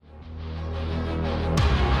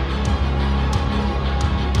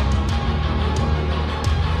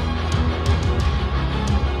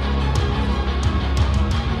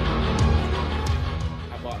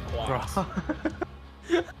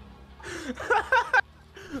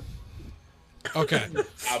Okay.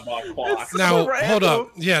 I bought Crocs. Now, so hold up.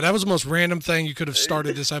 random. Yeah, that was the most random thing you could have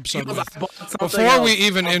started this episode Because I with. bought something Before we else.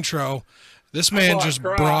 even intro, this man bought just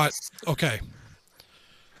Crocs. brought. Okay.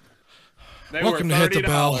 They Welcome were to Hit the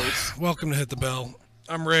Bell. $30. Welcome to Hit the Bell.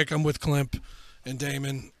 I'm Rick. I'm with Klimp and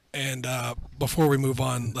Damon. And before we move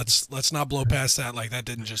on, let's not blow past that like that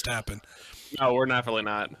didn't just happen. No, we're definitely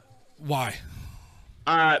not. Why?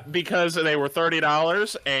 Because they were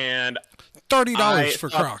 $30 and $30 for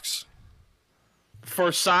I- Crocs.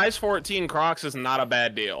 for size 14 Crocs is not a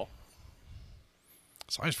bad deal.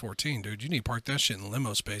 Size 14, dude. You need to park that shit in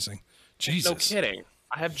limo spacing. Jesus. No kidding.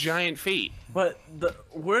 I have giant feet. But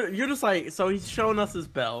you're just like, so he's showing us his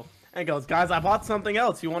bell and goes, guys, I bought something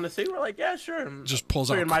else. You want to see? We're like, yeah, sure. Just pulls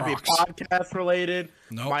So out it might be Crocs. podcast related.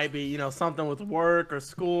 Nope. Might be, something with work or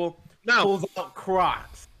school. No. Pulls out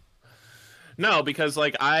Crocs. No, because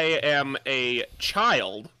like I am a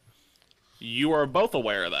child. You are both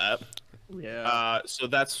aware of that. Yeah. So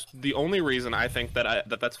that's the only reason I think that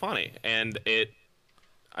that's funny, and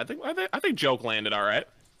I think joke landed all right.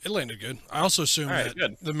 It landed good. I also assume All right, that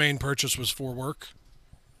good. the main purchase was for work.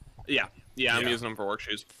 Yeah, I'm Yeah. using them for work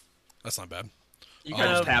shoes. That's not bad. You I kind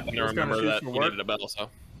just of- happened to those kind of remember shoes that for you work? needed a bell, so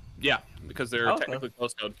yeah, because they're Okay. technically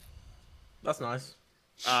close code. That's nice.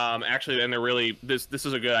 Actually, and they're really this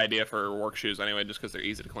is a good idea for work shoes anyway, just because they're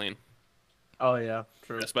easy to clean, Oh, yeah.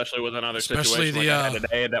 True. especially with another Especially situation the, like I had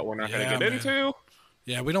today that we're not going yeah, to get man. into.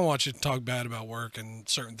 Yeah, we don't want you to talk bad about work and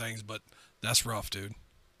certain things, but that's rough, dude.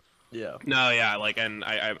 Yeah. No, yeah, like, and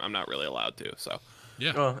I'm not really allowed to, so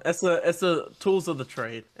Yeah. Well, it's the tools of the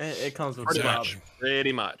trade. It comes with pretty the job. much,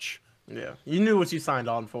 pretty much. Yeah. You knew what you signed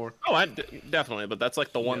on for. Oh, definitely, but that's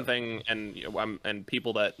like the one Yeah. thing, and and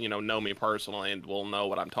people that know me personally and will know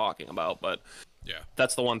what I'm talking about. But Yeah.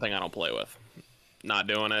 that's the one thing I don't play with. Not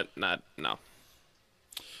doing it. No.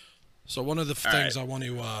 So one of the All things right. I want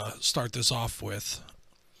to start this off with,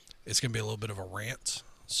 it's going to be a little bit of a rant.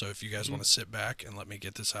 So if you guys want to sit back and let me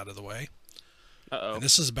get this out of the way. Uh-oh. And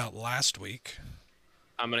this is about last week.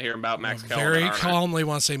 I'm gonna hear about Max I Kellerman. very aren't I? calmly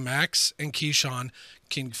want to say Max and Keyshawn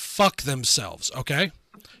can fuck themselves, okay?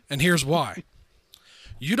 And here's why.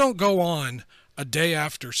 You don't go on a day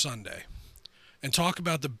after Sunday and talk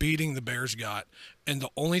about the beating the Bears got, and the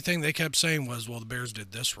only thing they kept saying was, well, the Bears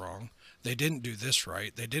did this wrong. They didn't do this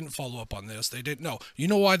right. They didn't follow up on this. They didn't. No. You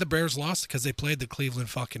know why the Bears lost? Because they played the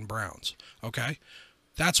Cleveland fucking Browns, okay?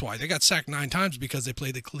 That's why. They got sacked 9 times because they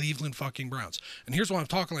played the Cleveland fucking Browns. And here's why I'm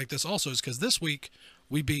talking like this also is because this week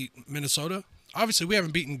we beat Minnesota. Obviously, we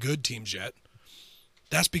haven't beaten good teams yet.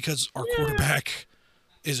 That's because our quarterback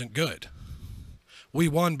isn't good. We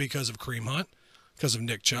won because of Kareem Hunt, because of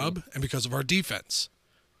Nick Chubb, and because of our defense.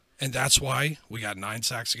 And that's why we got 9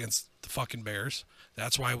 sacks against the fucking Bears.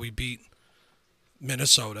 That's why we beat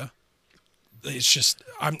Minnesota. It's just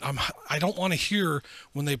I don't want to hear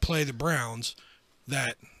when they play the Browns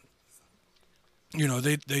that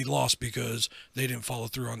they lost because they didn't follow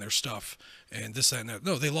through on their stuff and this, that, and that.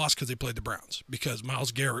 No, they lost because they played the Browns because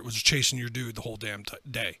Myles Garrett was chasing your dude the whole damn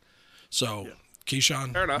day. So,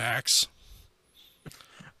 Keyshawn, Fair enough. Max.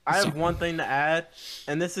 I have one thing to add,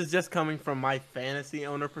 and this is just coming from my fantasy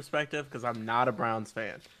owner perspective because I'm not a Browns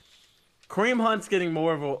fan. Kareem Hunt's getting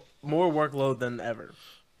more workload than ever,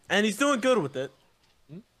 and he's doing good with it.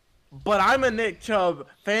 But I'm a Nick Chubb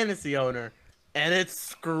fantasy owner, and it's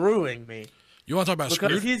screwing me You want to talk about because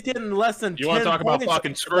screwed? he's getting less than. You wanna 10 talk about points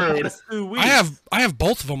fucking the screwed? past 2 weeks. I have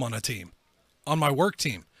both of them on a team, on my work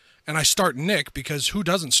team. And I start Nick because who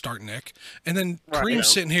doesn't start Nick? And then Kareem's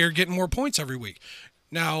sitting here getting more points every week.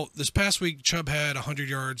 Now, this past week, Chubb had 100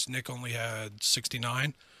 yards. Nick only had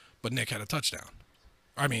 69, but Nick had a touchdown.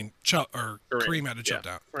 I mean, Kareem had a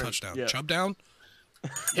touchdown. yeah. Chubb down?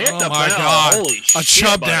 Hit Oh the my bell. God. Holy A shit,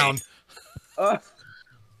 Chubb buddy. down.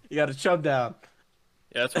 You got to Chubb down.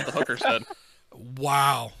 Yeah, that's what the hooker said.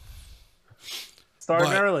 Wow. Starting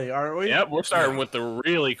But- early, aren't we? Yep, we're starting with the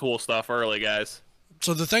really cool stuff early, guys.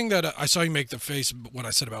 So the thing that I saw you make the face when I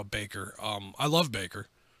said about Baker, I love Baker.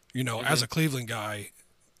 As a Cleveland guy,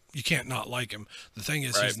 you can't not like him. The thing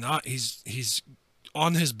is, Right. he's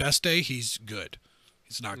on his best day, he's good.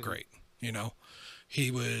 He's not great. He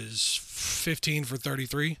was 15 for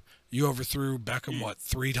 33. You overthrew Beckham,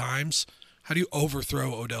 3 times? How do you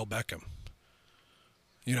overthrow Odell Beckham?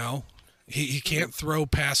 He can't throw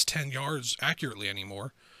past 10 yards accurately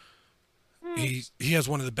anymore. He has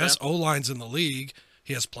one of the best O-lines in the league.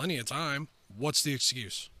 He has plenty of time. What's the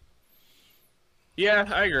excuse? Yeah,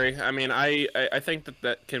 I agree. I mean, I think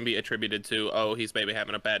that can be attributed to, he's maybe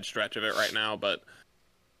having a bad stretch of it right now, but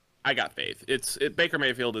I got faith. Baker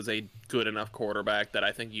Mayfield is a good enough quarterback that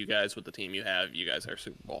I think you guys, with the team you have, you guys are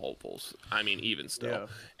Super Bowl hopefuls. I mean, even still. Yeah.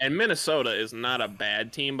 And Minnesota is not a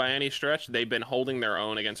bad team by any stretch. They've been holding their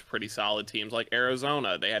own against pretty solid teams like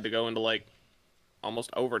Arizona. They had to go into like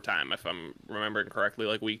almost overtime, if I'm remembering correctly,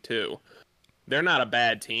 like week 2. They're not a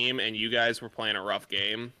bad team, and you guys were playing a rough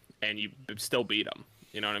game, and you still beat them.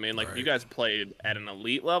 You know what I mean? Like, Right. you guys played at an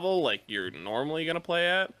elite level, like you're normally going to play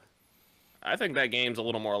at. I think that game's a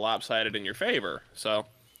little more lopsided in your favor. So,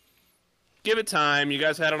 give it time. You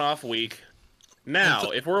guys had an off week. Now,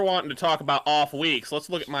 if we're wanting to talk about off weeks, let's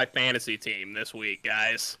look at my fantasy team this week,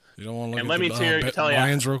 guys. You don't want to look And at let me tell you-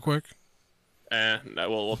 Lions real quick? No,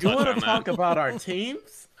 we'll You touch want on to talk about our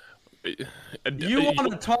teams? that. You want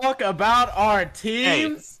to talk about our Hey,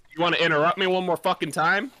 teams? you want to interrupt me one more fucking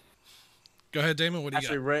time? Go ahead, Damon. What do you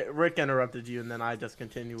Actually, Rick interrupted you, and then I just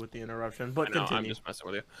continue with the interruption. But No, I'm continue. just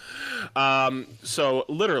messing with you. So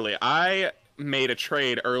literally, I made a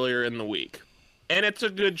trade earlier in the week, and it's a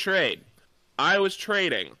good trade. I was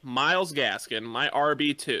trading Myles Gaskin, my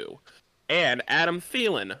RB2, and Adam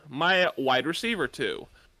Thielen, my wide receiver 2,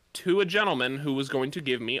 to a gentleman who was going to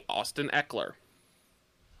give me Austin Eckler.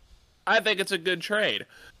 I think it's a good trade.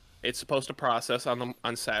 It's supposed to process on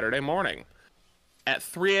Saturday morning. At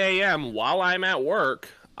 3 a.m. while I'm at work,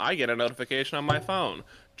 I get a notification on my phone.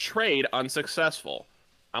 Trade unsuccessful.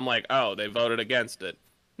 I'm like, oh, they voted against it.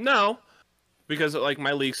 No, because like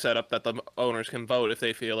my league set up that the owners can vote if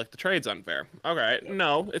they feel like the trade's unfair. Okay,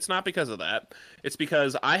 no, it's not because of that. It's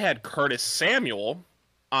because I had Curtis Samuel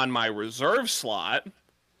on my reserve slot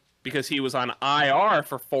because he was on IR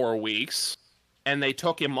for 4 weeks, and they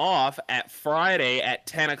took him off at Friday at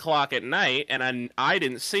 10 o'clock at night, and I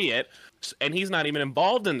didn't see it, and he's not even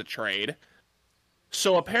involved in the trade.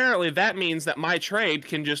 So apparently that means that my trade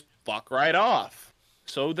can just fuck right off.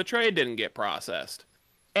 So the trade didn't get processed.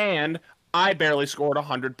 And I barely scored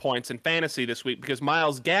 100 points in fantasy this week because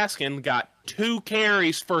Myles Gaskin got 2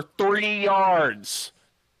 carries for 3 yards.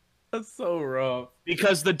 That's so rough.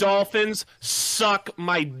 Because the Dolphins suck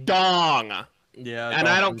my dong. Yeah. And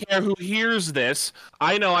I don't care who hears this.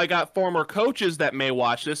 I know I got former coaches that may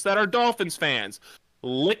watch this that are Dolphins fans.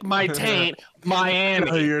 Lick my taint, Who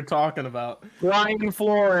Miami. you're talking about? Brian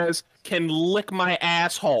Flores can lick my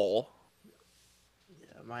asshole. Yeah,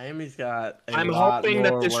 Miami's got. I'm lot hoping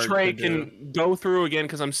that more this work trade to do. can go through again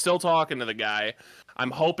because I'm still talking to the guy. I'm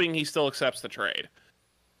hoping he still accepts the trade.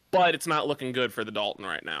 But it's not looking good for the Dalton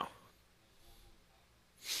right now.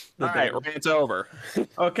 The All right, Dalton. rant's over.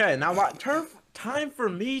 Okay, now what? Time for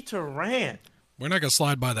me to rant. We're not gonna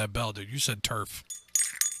slide by that bell, dude. You said turf.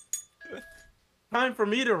 Time for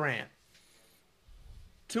me to rant.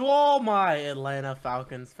 To all my Atlanta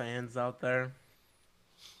Falcons fans out there,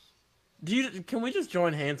 can we just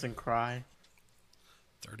join hands and cry?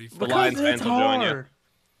 34. Lions fans will join you.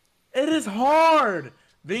 It is hard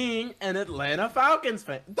being an Atlanta Falcons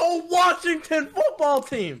fan. The Washington football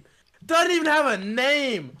team doesn't even have a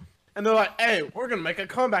name, and they're like, "Hey, we're gonna make a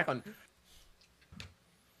comeback on."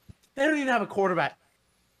 They don't even have a quarterback.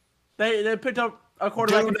 They picked up a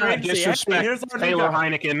quarterback. Do in free not agency. Hey, disrespect here's our new Taylor guy.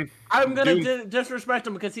 Heineken. I'm gonna Dude. disrespect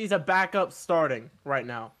him because he's a backup starting right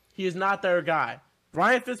now. He is not their guy.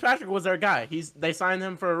 Ryan Fitzpatrick was their guy. They signed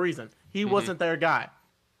him for a reason. He wasn't their guy.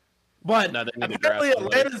 But No, they need to apparently draft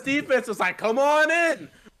somebody. Atlanta's defense was like, "Come on in,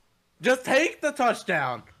 just take the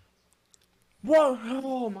touchdown." Whoa!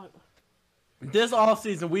 Oh my! This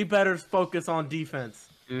offseason, we better focus on defense.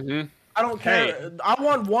 Mm-hmm. I don't care. Hey. I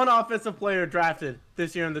want one offensive player drafted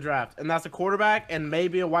this year in the draft, and that's a quarterback and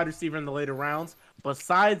maybe a wide receiver in the later rounds.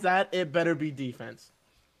 Besides that, it better be defense.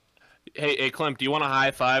 Hey, Clem, do you want a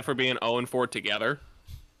high five for being 0-4 together?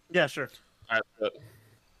 Yeah, sure. All right.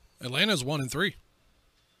 Atlanta's 1-3.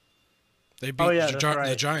 They beat Oh, yeah, the, that's the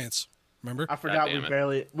right. Giants. Remember? I forgot damn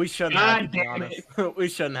it. we shouldn't God have, to be damn honest. We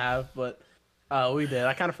shouldn't have, but we did.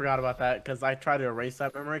 I kind of forgot about that because I tried to erase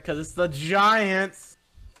that memory because it's the Giants.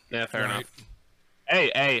 Yeah, fair Right. enough.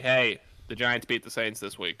 Hey. The Giants beat the Saints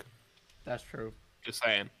this week. That's true. Just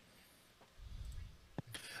saying.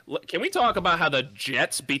 Can we talk about how the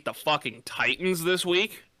Jets beat the fucking Titans this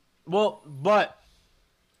week? Well, but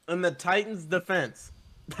in the Titans' defense,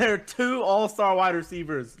 their 2 all-star wide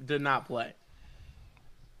receivers did not play.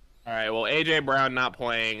 All right, well, A.J. Brown not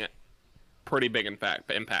playing, pretty big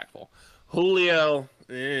impactful. Julio,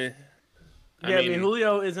 I mean,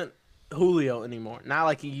 Julio isn't Julio anymore. Not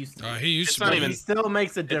like he used to. He used It's to not be. even- He still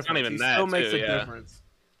makes a difference. not even he that, still makes too, a yeah. difference.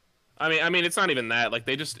 I mean, it's not even that. Like,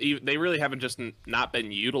 they really haven't just not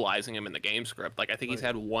been utilizing him in the game script. Like, I think he's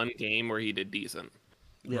had one game where he did decent.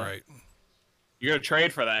 Yeah. Right. You're gonna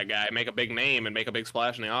trade for that guy, make a big name, and make a big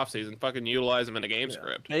splash in the offseason. Fucking utilize him in a game Yeah.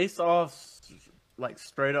 script. Based off like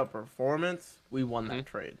straight up performance, we won that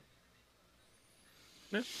trade.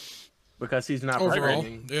 Yeah. Because he's not Overall,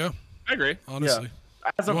 performing. yeah, I agree. honestly.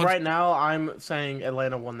 As of You want- right now, I'm saying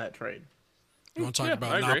Atlanta won that trade. You want to talk Yeah, I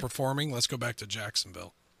about not agree. performing? Let's go back to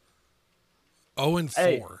Jacksonville. 0-4.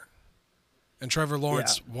 Hey. And Trevor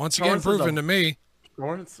Lawrence, Yeah. once Lawrence again, is a- proven to me.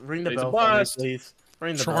 Lawrence, ring the He's a bell for me, bust. please.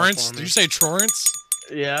 Ring the Torrance? bell for Did me. you say Torrance?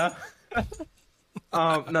 Yeah.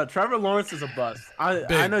 No, Trevor Lawrence is a bust. I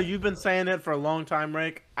Big. know you've been saying it for a long time,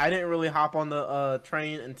 Rick. I didn't really hop on the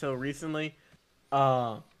train until recently.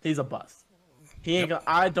 He's a bust. He ain't.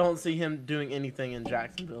 I don't see him doing anything in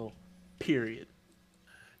Jacksonville. Period.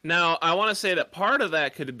 Now, I want to say that part of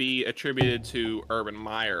that could be attributed to Urban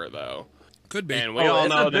Meyer, though. Could be. And we Oh, all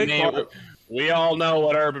it's a know the big name. part. We all know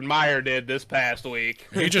what Urban Meyer did this past week.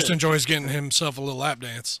 He just enjoys getting himself a little lap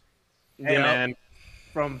dance. Hey, Yeah, man,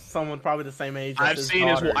 from someone probably the same age. as I've his seen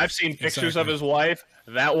daughter. I've seen pictures of Exactly. his wife.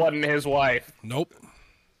 That wasn't his wife. Nope.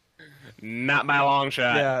 Not by a long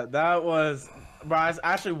shot. Yeah, that was. Bro, I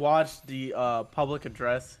actually watched the public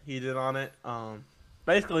address he did on it.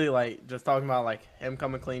 Basically, like just talking about like him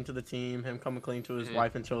coming clean to the team, him coming clean to his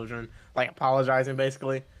wife and children, like apologizing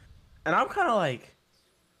basically. And I'm kind of like,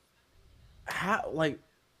 how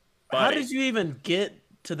Buddy. did you even get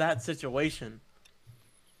to that situation?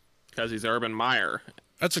 Because he's Urban Meyer,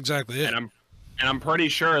 That's exactly it. and I'm pretty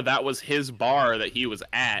sure that was his bar that he was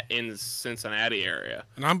at in the Cincinnati area.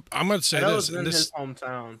 And I'm going to say That this. was in And this his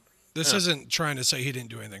hometown. this isn't trying to say he didn't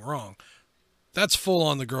do anything wrong. That's full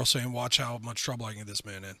on the girl saying, watch how much trouble I can get this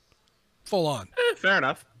man in. Full on. Fair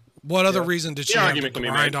enough. What other reason did she The have to argument can be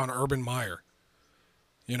grind made. on Urban Meyer?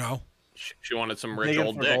 You know? She wanted some rich Digging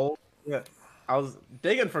old for dick. gold. Yeah, I was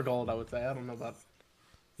digging for gold. I would say. I don't know about,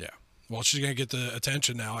 Yeah. Well, she's going to get the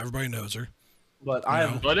attention now. Everybody knows her. but I know.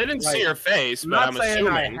 have. Well, they didn't see Like, her face, but I'm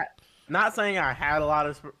assuming. Not saying I had a lot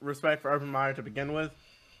of respect for Urban Meyer to begin with,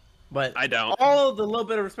 but I don't. all the little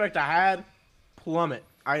bit of respect I had plummet.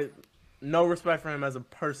 No respect for him as a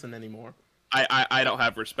person anymore. I don't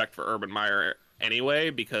have respect for Urban Meyer anyway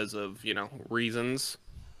because of, reasons.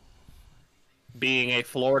 Being a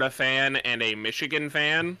Florida fan and a Michigan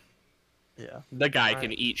fan, Yeah. the guy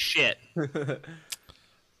can eat shit.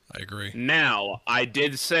 I agree. Now, I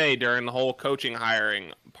did say during the whole coaching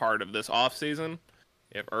hiring part of this offseason,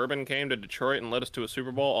 if Urban came to Detroit and led us to a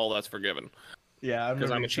Super Bowl, all that's forgiven. Yeah, I Because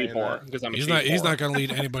remember I'm you a cheap saying whore. that. Because I'm a He's cheap not. He's whore. not going to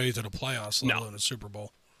lead anybody to the playoffs, let No. alone a Super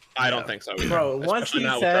Bowl. I don't think so either. Bro, once Especially he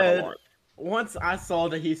not with Trevor said, Lawrence. once I saw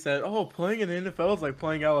that he said, "Oh, playing in the NFL is like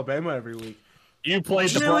playing Alabama every week." You played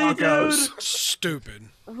the Really, Broncos. dude? Stupid.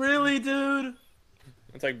 Really, dude?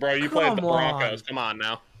 It's like, bro, you played the Come on. Broncos. Come on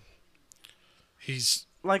now. He's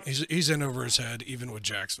Like, he's in over his head, even with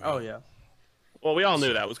Jacksonville. oh yeah. Well, we all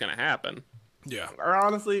knew that was going to happen. Yeah. Or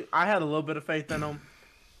honestly, I had a little bit of faith in him,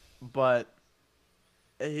 but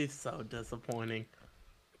he's so disappointing.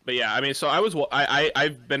 But yeah, I mean, so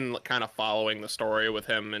I've been kind of following the story with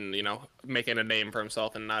him and, making a name for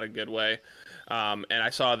himself in not a good way. And I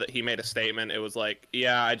saw that he made a statement. It was like,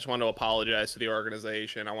 yeah, I just want to apologize to the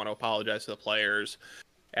organization. I want to apologize to the players.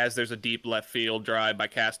 As there's a deep left field drive by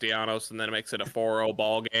Castellanos, and then it makes it a 4-0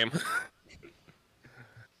 ball game.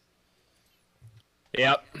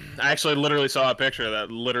 Yep. I actually literally saw a picture that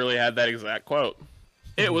literally had that exact quote.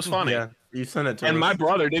 It was funny. Yeah, you sent it to And us. my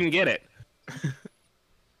brother didn't get it.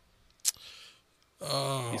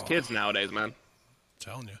 Oh, These kids nowadays, man.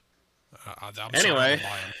 telling you. I'm Anyway. sorry, I'm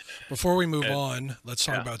lying. Before we move Yeah. on, let's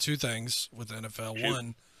talk Yeah. about two things with the NFL. Shoot.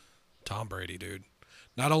 One, Tom Brady, dude.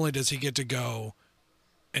 Not only does he get to go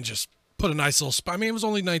and just put a nice little spot. I mean, it was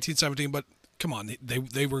only 1917, but come on,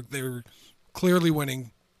 they were clearly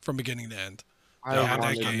winning from beginning to end. I They had that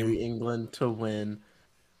wanted game. New England to win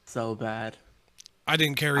so bad. I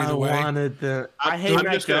didn't care either I way. wanted the. I I'm hate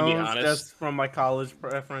Mac just gonna be Jones honest. just from my college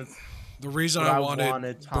preference. The reason But I I wanted,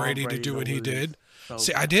 wanted Tom Brady to Brady do to what he lose did. so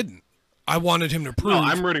See, bad. I didn't. I wanted him to prove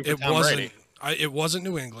I'm rooting for it Tom wasn't. Brady. It wasn't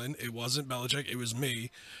New England. It wasn't Belichick. It was me.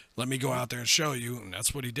 Let me go out there and show you, and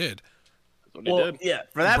that's what he did. That's what he Well, did. yeah,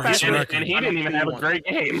 for that Brace fact, your And, record. and he didn't even have a great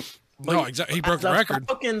game. No, exactly. He broke As the a record.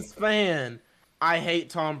 Falcons fan, I hate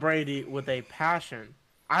Tom Brady with a passion.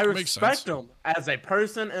 I Makes respect sense. him as a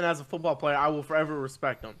person and as a football player. I will forever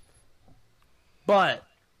respect him. But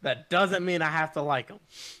that doesn't mean I have to like him.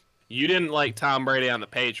 You didn't like Tom Brady on the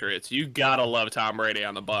Patriots. You gotta love Tom Brady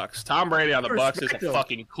on the Bucks. Tom Brady on the I Bucks is respect a him.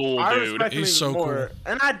 fucking cool I dude. respect him He's even so more. cool.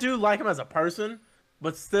 And I do like him as a person,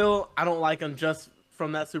 but still, I don't like him just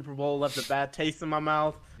from that Super Bowl. Left a bad taste in my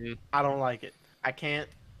mouth. I don't like it. I can't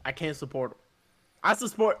support him. I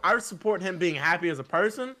support him being happy as a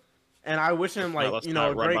person, and I wish him let's like a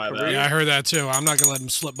not run great by that. career. Yeah, I heard that too. I'm not gonna let him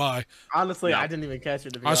slip by. Honestly, No. I didn't even catch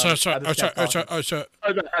it. To be I honest. saw, I just kept talking.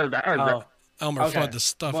 Oh, Elmer Okay, flood the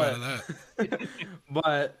stuff but- out of that.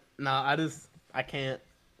 but no, I can't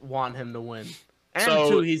want him to win. And So-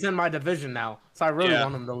 two, he's in my division now, so I really Yeah.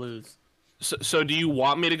 want him to lose. So do you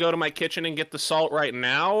want me to go to my kitchen and get the salt right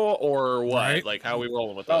now, or what? Right. Like, how are we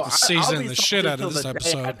rolling with Oh, this? I'll Seasoning be the salty shit out of till this the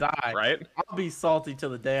day I episode. die. Right? I'll be salty till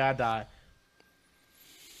the day I die.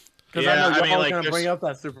 Because Yeah, I know I y'all mean, are like, gonna there's- bring up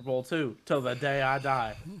that Super Bowl too, till the day I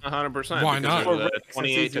die. 100%. Why because not? It was a Since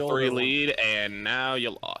 28 he's the to 3 older one. lead, and now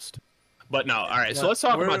you lost. But no, all right. So Yeah, let's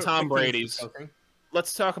talk we're about Tom victims of Brady's. choking.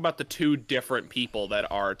 Let's talk about the two different people that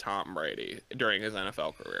are Tom Brady during his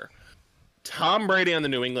NFL career. Tom Brady on the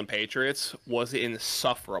New England Patriots was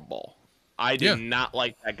insufferable. I did Yeah. not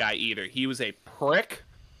like that guy either. He was a prick.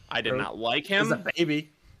 I did True. not like He's him. a baby.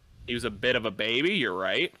 He was a bit of a baby. You're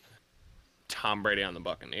right. Tom Brady on the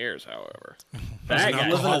Buccaneers, however, that an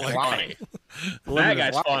guy's alcoholic. funny. Living That his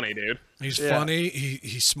guy's life. funny, dude. He's Yeah. funny.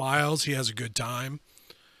 He smiles. He has a good time.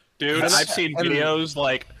 Dude, And I've seen and- videos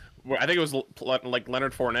like where I think it was like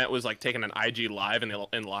Leonard Fournette was like taking an IG live in the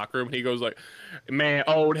locker room, and he goes like, "Man,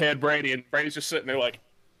 old head Brady," and Brady's just sitting there like,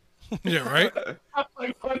 Yeah, right. I'm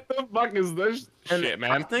like, "What the fuck is this And shit, I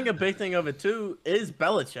man?" think a big thing of it too is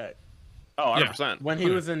Belichick Oh, 100%. when he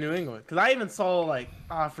was in New England. Because I even saw like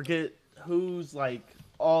I forget whose like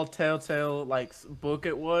all telltale like book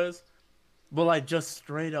it was, but like just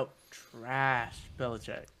straight up trash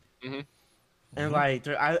Belichick. Mhm. And like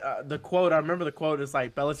the quote, I remember the quote is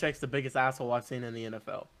like Belichick's the biggest asshole I've seen in the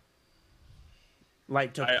NFL.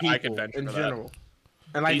 Like to I people could venture in for that. general,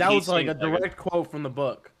 and like He- that he was like a seems like a- direct quote from the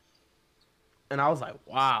book. And I was like,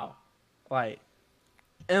 wow, like,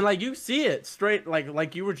 and like you see it straight,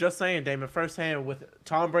 like you were just saying, Damon, firsthand with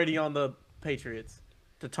Tom Brady on the Patriots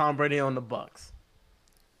to Tom Brady on the Bucks,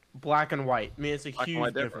 black and white. I mean, it's a Black and huge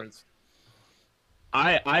white difference.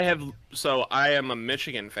 I am a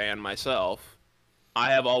Michigan fan myself.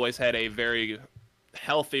 I have always had a very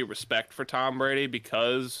healthy respect for Tom Brady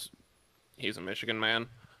because he's a Michigan man.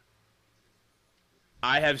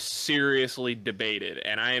 I have seriously debated,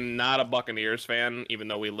 and I am not a Buccaneers fan, even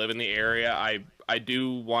though we live in the area. I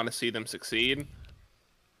do want to see them succeed.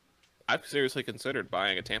 I've seriously considered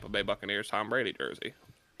buying a Tampa Bay Buccaneers Tom Brady jersey.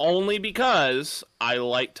 Only because I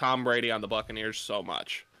like Tom Brady on the Buccaneers so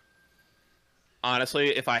much. Honestly,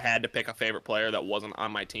 if I had to pick a favorite player that wasn't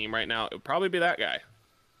on my team right now, it would probably be that guy.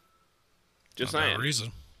 Just Not a bad saying.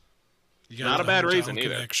 reason. You Not got a bad hometown reason either.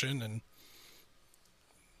 connection, and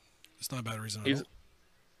it's not a bad reason at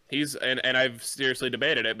He's all. and I've seriously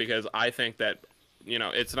debated it because I think that,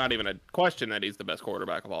 it's not even a question that he's the best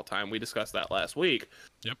quarterback of all time. We discussed that last week.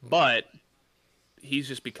 Yep. But he's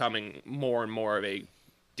just becoming more and more of a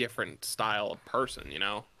different style of person,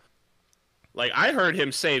 Like, I heard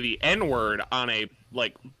him say the N-word on a,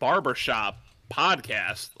 barbershop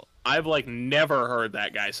podcast. I've, never heard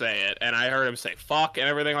that guy say it. And I heard him say fuck and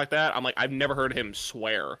everything like that. I'm like, I've never heard him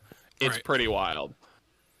swear. It's Right. pretty wild.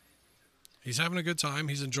 He's having a good time.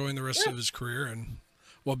 He's enjoying the rest of his career, and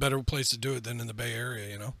what better place to do it than in the Bay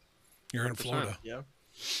Area? You're in 100%. Florida. Yeah.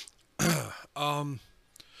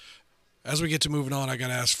 As we get to moving on, I got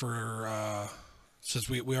to ask for since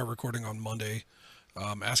we are recording on Monday,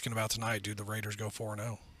 asking about tonight. Do the Raiders go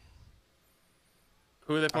 4-0?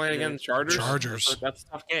 Who are they playing forget. again? Chargers? Chargers. That's a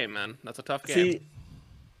tough game, man. That's a tough game. See,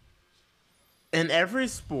 in every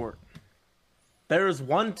sport, there is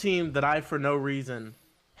one team that I, for no reason,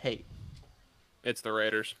 hate. It's the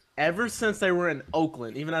Raiders. Ever since they were in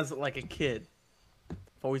Oakland, even as like a kid, I've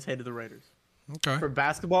always hated the Raiders. Okay. For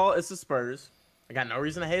basketball, it's the Spurs. I got no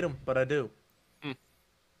reason to hate them, but I do.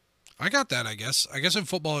 I got that, I guess. I guess in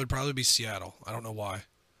football, it'd probably be Seattle. I don't know why.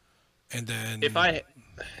 And then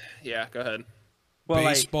Yeah, go ahead. Well,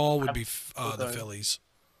 baseball like, would be the okay. Phillies.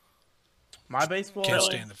 my baseball. Can't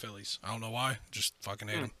Really? stand the Phillies. I don't know why. Just fucking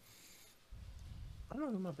hate them. I don't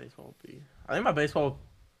know who my baseball would be. I think my baseball,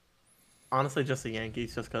 honestly, just the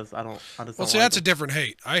Yankees, just because I just Well, don't see, like that's a them. different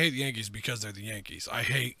hate. I hate the Yankees because they're the Yankees. I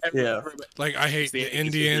hate, Yeah. I hate It's the Yankees,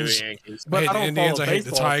 Indians. the Yankees. But I hate I the don't Indians. follow I hate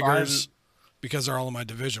the baseball, so I Tigers haven't- because they're all in my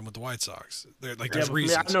division with the White Sox. They're, Yeah, there's but for me, I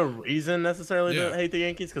reasons. have no reason necessarily Yeah. to hate the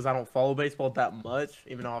Yankees because I don't follow baseball that much,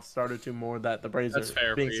 even though I've started to more that the Braves That's are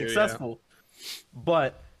fair being for you, yeah. successful.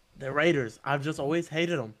 But the Raiders, I've just always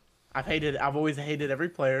hated them. I've always hated every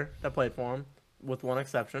player that played for them, with one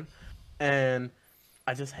exception, and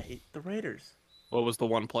I just hate the Raiders. What was the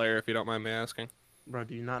one player, if you don't mind me asking? Bro,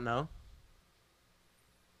 do you not know?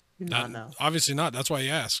 You do not know. Obviously not. That's why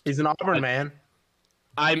you asked. He's an Auburn man.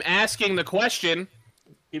 I'm asking the question.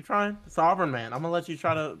 Keep trying. It's Auburn, man. I'm gonna let you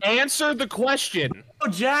try to. Answer the question. Oh,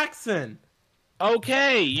 Jackson.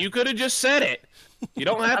 Okay, you could have just said it. You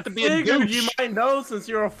don't have to be a Figured douche. you might know since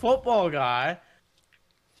you're a football guy.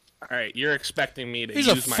 All right, you're expecting me to He's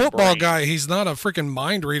a use my football brain. guy. He's not a freaking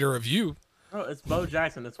mind reader of you. Bro, it's Bo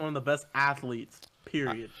Jackson. It's one of the best athletes.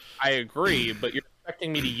 Period. I agree, but you're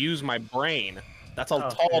expecting me to use my brain. That's a Oh,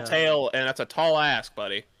 tall yeah. tale, and that's a tall ask,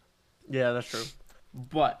 buddy. Yeah, that's true.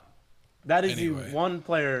 But that is Anyway. the one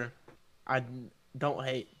player I don't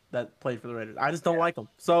hate that played for the Raiders. I just don't like him.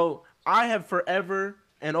 So I have forever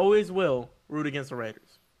and always will root against the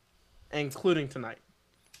Raiders, including tonight.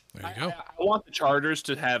 There you go. I want the Chargers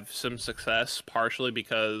to have some success, partially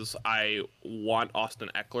because I want Austin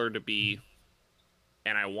Eckler to be,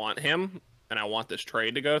 and I want him, and I want this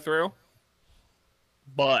trade to go through.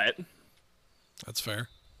 But That's fair.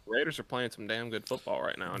 Raiders are playing some damn good football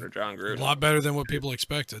right now under John A Gruden. lot better than what people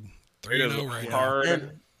expected. It is 3-0 right now. hard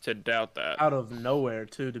And- to doubt that. Out of nowhere,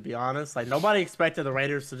 too, to be honest. Like, nobody expected the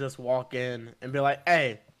Raiders to just walk in and be like,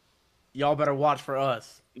 hey, y'all better watch for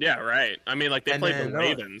us. Yeah, right. I mean, like, they And played then the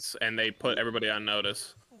Ravens, and they put everybody on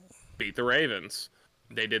notice. Beat the Ravens.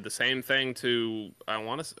 They did the same thing to, I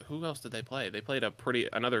want to, who else did they play? They played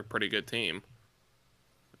another pretty good team.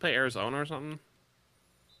 They play Arizona or something?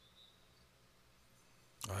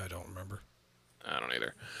 I don't remember. I don't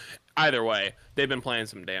either. Either way, they've been playing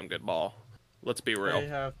some damn good ball. Let's be They real.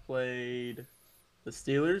 have played the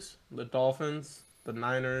Steelers, the Dolphins, the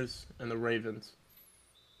Niners, and the Ravens.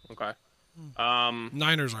 Okay.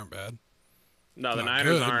 Niners aren't bad, No, the Not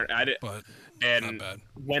Niners good, aren't. but And not bad.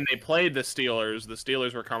 when they played the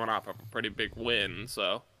Steelers were coming off a pretty big win,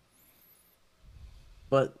 so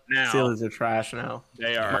But Now- Steelers are trash now.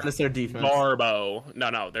 they are Minus their defense. Garbo.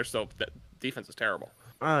 No, they're still the defense is terrible.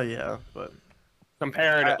 Oh, yeah, but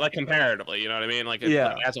Comparatively, you know what I mean? Like,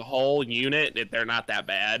 Yeah. like as a whole unit, they're not that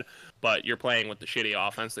bad. But you're playing with the shitty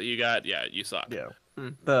offense that you got. Yeah, you suck. yeah.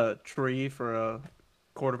 The tree for a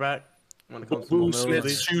quarterback when it comes to Boo mobility.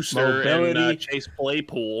 Smith-Schuster and Mobility. Chase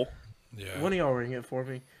Claypool. Yeah, When are y'all ring it for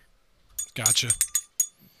me? gotcha.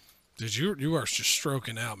 Dude, you are just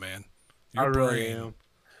stroking out, man. Your I really brain. am.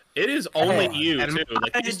 It is only Hey, you and too.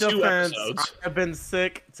 Like my these two defense, episodes. I've been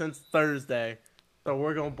sick since Thursday, so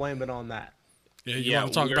we're gonna blame it on that. Yeah, you Yeah,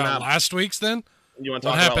 want to talk we're about not- last week's then? You want to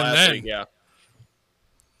What talk about happened last then? week? Yeah.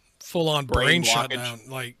 Full on Brain brain blockage. shutdown.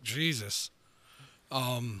 Like Jesus.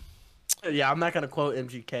 Yeah, I'm not gonna quote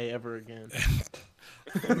MGK ever again. Yeah.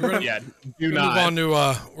 Do We're gonna move not. on to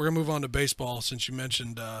we're gonna move on to baseball since you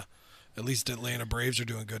mentioned at least Atlanta Braves are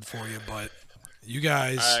doing good for you, but you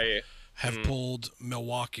guys I have pulled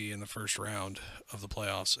Milwaukee in the first round of the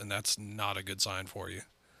playoffs, and that's not a good sign for you.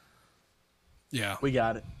 Yeah, We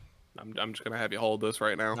got it. I'm just gonna have you hold this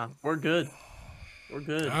right now. No, we're good. We're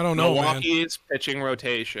good. I don't know, man. Milwaukee's pitching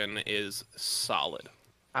rotation is solid.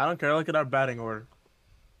 I don't care. Look at our batting order.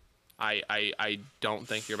 I don't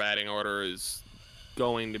think your batting order is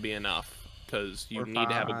going to be enough because you We're need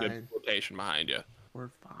to have a good fine. rotation behind you. We're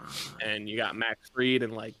fine. And you got Max Fried,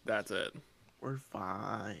 and like that's it. We're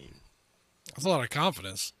fine. That's a lot of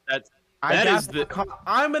confidence. That I got is the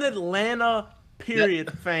I'm an Atlanta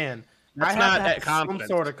period fan. that's I have not to that have some confidence.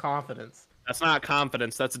 sort of confidence. that's not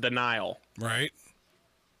confidence. That's denial. Right?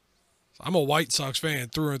 I'm a White Sox fan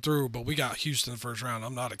through and through, but we got Houston in the first round.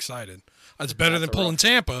 I'm not excited. That's better than That's a pulling rough-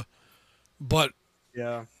 Tampa, but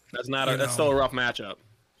Yeah. That's not. You That's know. still a rough matchup.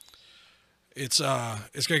 it's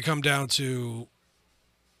going to come down to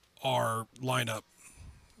our lineup,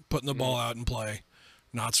 putting the ball out in play,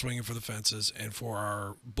 not swinging for the fences, and for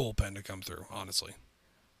our bullpen to come through, honestly.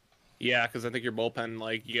 Yeah, because I think your bullpen,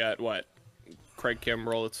 like you got what, Craig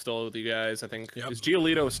Kimbrell. It's still with you guys. I think Yep. is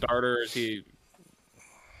Giolito a starter? Or is he?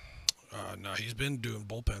 No, he's been doing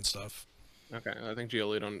bullpen stuff. Okay, I think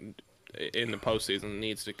Giolito in the postseason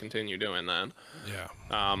needs to continue doing that. Yeah.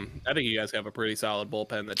 I think you guys have a pretty solid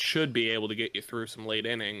bullpen that should be able to get you through some late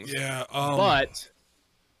innings. Yeah. But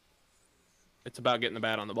it's about getting the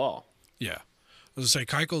bat on the ball. Yeah. I was going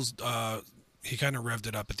to say, Keuchel's, he kind of revved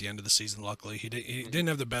it up at the end of the season, luckily. He didn't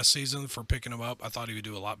have the best season for picking him up. I thought he would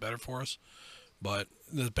do a lot better for us. But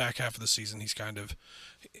the back half of the season, he's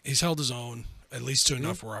held his own, at least to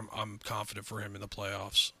enough where I'm confident for him in the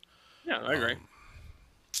playoffs. Yeah, I agree.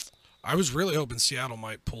 I was really hoping Seattle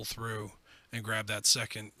might pull through and grab that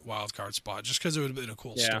second wild card spot, just because it would have been a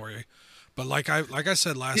cool Yeah. story. But like I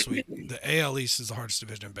said last week, the AL East is the hardest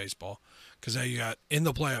division in baseball because now you got in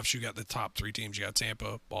the playoffs, you got the top three teams. You got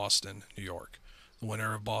Tampa, Boston, New York. The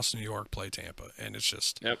winner of Boston, New York play Tampa, and it's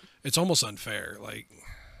just Yep, it's almost unfair. Like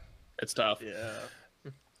it's tough.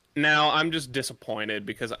 Yeah. Now I'm just disappointed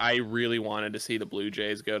because I really wanted to see the Blue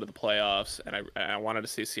Jays go to the playoffs, and I wanted to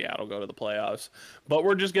see Seattle go to the playoffs. But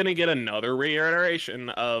we're just gonna get another reiteration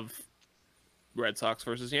of Red Sox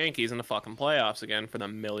versus Yankees in the fucking playoffs again for the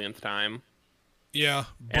millionth time. Yeah,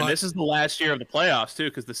 And but this is the last year of the playoffs too,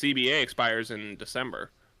 because the CBA expires in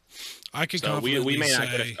December. I can So we confidently may say,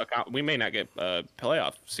 not get a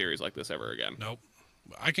playoff series like this ever again. nope.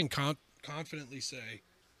 I can confidently say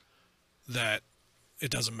that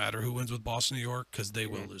it doesn't matter who wins with Boston, New York, because they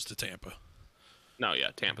will lose to Tampa. No, yeah,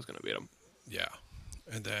 Tampa's gonna beat them, Yeah,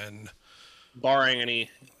 and then barring any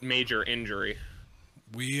major injury.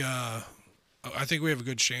 I think we have a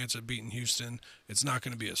good chance at beating Houston. It's not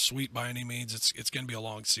going to be a sweep by any means. It's going to be a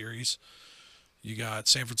long series. You got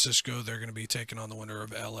San Francisco. They're going to be taking on the winner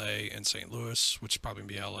of L.A. and St. Louis, which will probably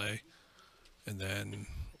be L.A. And then,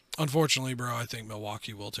 unfortunately, bro, I think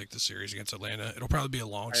Milwaukee will take the series against Atlanta. It'll probably be a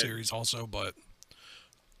long series also, but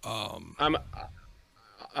I'll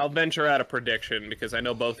venture out a prediction because I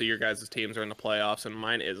know both of your guys' teams are in the playoffs and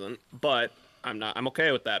mine isn't, but I'm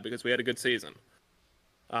okay with that because we had a good season.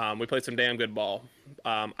 We played some damn good ball.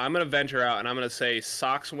 I'm gonna venture out and I'm gonna say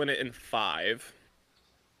Sox win it in 5.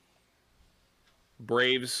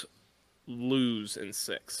 Braves lose in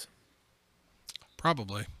 6.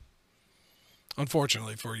 probably.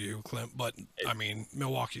 Unfortunately for you, Clint, but I mean,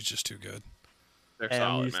 Milwaukee's just too good. They're Hey, I'm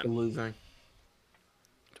solid, used to man. losing.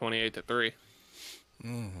 28-3.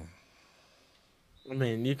 I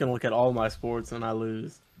mean, you can look at all my sports and I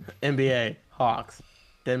lose. NBA, Hawks,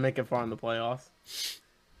 didn't make it far in the playoffs.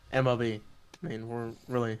 MLB, I mean, we're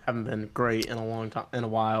really haven't been great in a long time, in a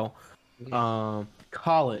while.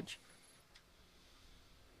 College,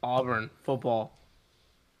 Auburn football,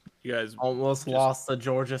 You guys, almost lost to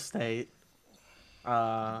Georgia State.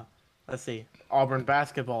 Let's see, Auburn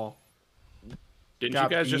basketball. didn't you got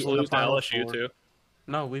guys just beat in the lose to Final LSU Four. too?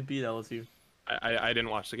 No, we beat LSU. I didn't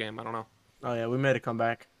watch the game. I don't know. Oh yeah, we made a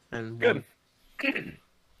comeback and Good. won.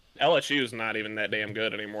 LSU is not even that damn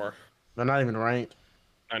good anymore. They're not even ranked.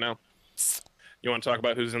 I know. You want to talk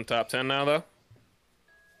about who's in the top 10 now, though?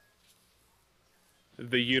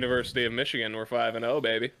 The University of Michigan. We're 5-0,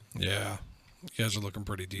 baby. Yeah, you guys are looking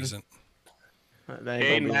pretty decent. They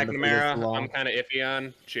ain't Aiden gonna be undefeated for McNamara, long. I'm kind of iffy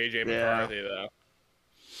on. JJ Yeah. McCarthy, though.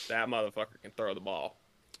 That motherfucker can throw the ball.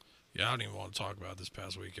 Yeah, I don't even want to talk about this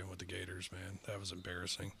past weekend with the Gators, man. That was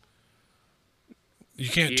embarrassing. You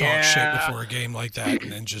can't talk shit Yeah. before a game like that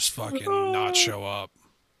and then just fucking not show up.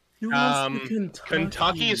 You lost to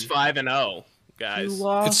Kentucky is 5-0, You guys.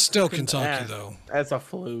 lost It's still to Kentucky, though. That's a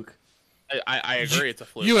fluke. I agree, it's a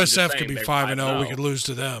fluke. I'm just USF saying could be they're 5-0. We 5-0. could lose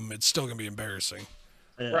to them. It's still gonna be embarrassing.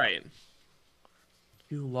 Yeah. Right.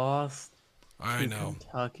 You lost I to know.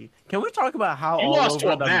 Kentucky. Can we talk about how You all lost to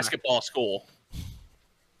over a the basketball school.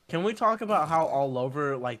 Can we talk about how all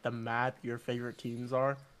over like the map your favorite teams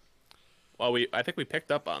are? Well, I think we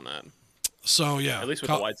picked up on that, So yeah, at least with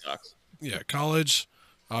the White Sox. Yeah, college.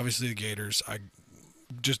 Obviously the Gators.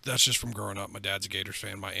 That's just from growing up. My dad's a Gators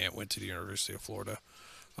fan. My aunt went to the University of Florida.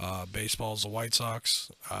 Baseball's the White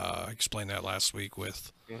Sox. I explained that last week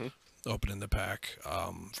with opening the pack.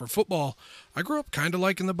 For football, I grew up kind of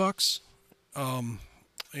liking the Bucks.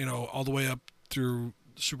 You know, all the way up through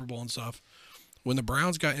the Super Bowl and stuff. When the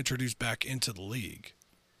Browns got introduced back into the league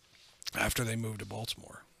after they moved to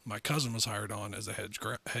Baltimore, my cousin was hired on as a head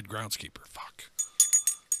groundskeeper. Fuck.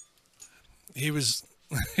 He was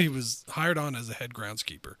hired on as a head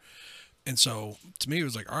groundskeeper. And so to me, it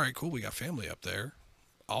was like, all right, cool. We got family up there.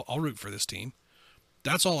 I'll root for this team.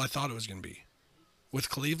 That's all I thought it was going to be. With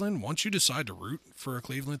Cleveland, once you decide to root for a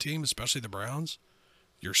Cleveland team, especially the Browns,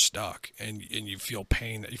 you're stuck and you feel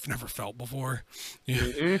pain that you've never felt before.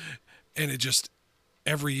 And it just,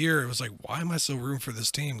 every year it was like, why am I still rooting for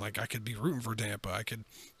this team? Like I could be rooting for Tampa. I could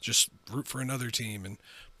just root for another team.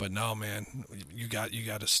 But no, man, you got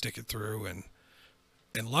to stick it through. And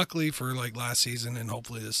luckily for like last season and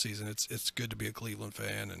hopefully this season, it's good to be a Cleveland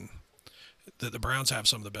fan, and the Browns have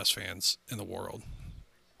some of the best fans in the world.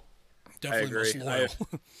 Definitely most agree. loyal.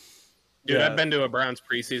 Dude, Yeah. I've been to a Browns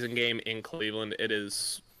preseason game in Cleveland. It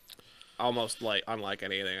is almost like unlike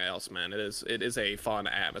anything else, man. It is a fun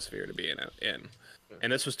atmosphere to be in.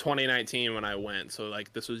 And this was 2019 when I went, so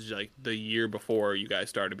like this was like the year before you guys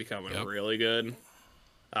started becoming Yep. really good.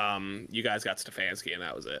 You guys got Stefanski, and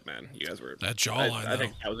that was it, man. You guys were That jawline, I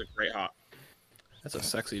think that was a great hot. That's a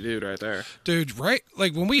sexy dude right there. Dude, right?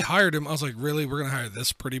 Like when we hired him, I was like, really? We're going to hire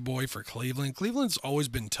this pretty boy for Cleveland? Cleveland's always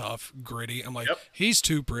been tough, gritty. I'm like, Yep. he's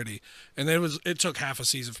too pretty. And then it took half a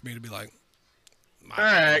season for me to be like, All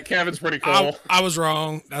right, Kevin's pretty cool. I was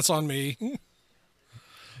wrong. That's on me.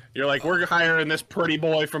 You're like, we're hiring this pretty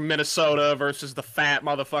boy from Minnesota versus the fat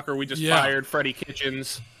motherfucker we just fired, Freddie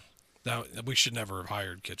Kitchens. Now, we should never have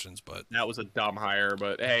hired Kitchens, but that was a dumb hire.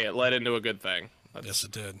 But hey, it led into a good thing. Yes,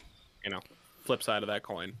 it did. You know, flip side of that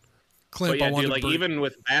coin. Clint, but yeah, dude, like even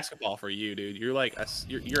with basketball for you, dude, you're like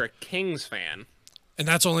you're a Kings fan. And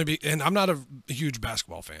that's only and I'm not a huge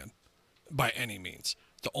basketball fan by any means.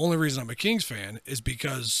 The only reason I'm a Kings fan is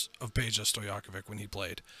because of Peja Stojakovic when he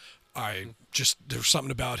played. There's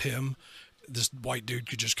something about him. This white dude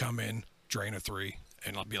could just come in, drain a three,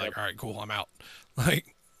 and I'll be like, all right, cool, I'm out.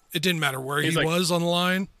 Like, it didn't matter where he was on the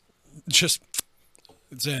line. Just,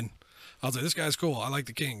 it's in. I was like, this guy's cool. I like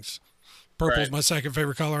the Kings. Purple's my second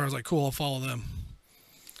favorite color. I was like, cool, I'll follow them.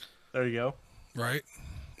 There you go. Right?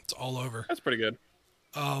 It's all over. That's pretty good.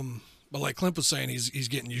 But like Clint was saying, he's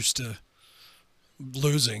getting used to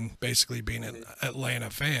losing, basically being an Atlanta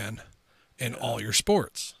fan in all your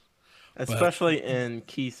sports. Especially in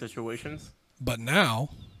key situations. But now,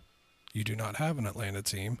 you do not have an Atlanta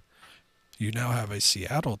team. You now have a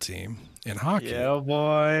Seattle team in hockey. Yeah,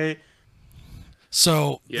 boy.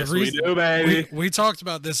 So yes, we do, baby. We talked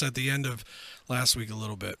about this at the end of last week a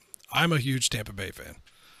little bit. I'm a huge Tampa Bay fan.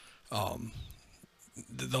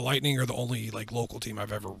 The Lightning are the only like local team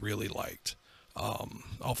I've ever really liked.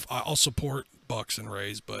 I'll support Bucks and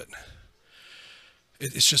Rays, but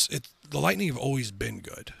it's just the Lightning have always been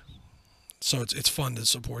good. So it's fun to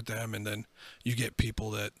support them, and then you get people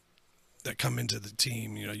that come into the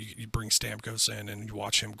team. You know, you bring Stamkos in, and you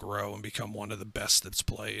watch him grow and become one of the best that's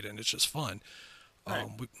played, and it's just fun. Right.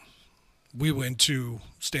 We win 2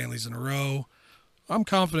 Stanleys in a row. I'm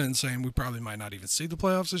confident in saying we probably might not even see the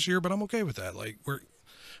playoffs this year, but I'm okay with that. Like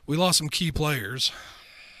we lost some key players.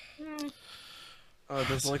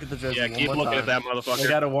 Just look at the jersey. Yeah, keep looking at that motherfucker. We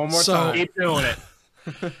got it one more time. Keep doing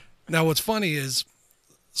it. Now, what's funny is,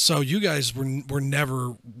 so you guys were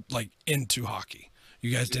never like into hockey.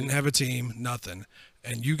 You guys didn't have a team, nothing,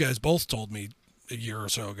 and you guys both told me a year or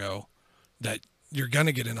so ago that you're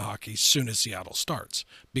gonna get into hockey as soon as Seattle starts,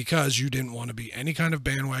 because you didn't want to be any kind of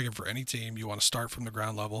bandwagon for any team. You want to start from the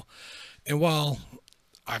ground level. And while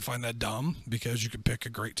I find that dumb, because you could pick a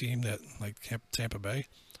great team that like Tampa Bay,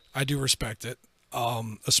 I do respect it.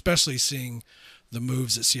 Especially seeing the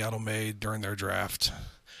moves that Seattle made during their draft,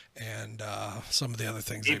 and some of the other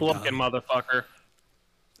things. Keep looking, motherfucker.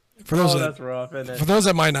 For those that's rough, isn't it? For those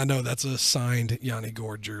that might not know, that's a signed Yanni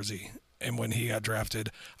Gourde jersey. And when he got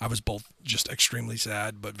drafted, I was both just extremely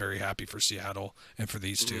sad but very happy for Seattle and for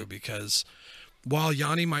these two, because while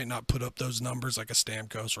Yanni might not put up those numbers like a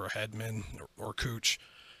Stamkos or a Hedman or Cooch,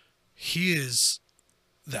 he is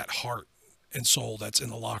that heart and soul that's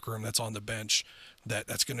in the locker room, that's on the bench,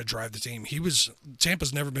 that's going to drive the team.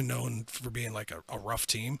 Tampa's never been known for being like a rough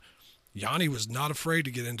team. Yanni was not afraid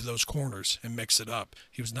to get into those corners and mix it up.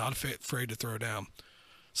 He was not afraid to throw down.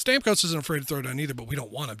 Stamkos isn't afraid to throw down either, but we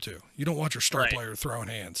don't want him to. You don't want your star player throwing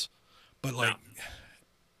hands. But like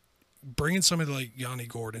bringing somebody like Yanni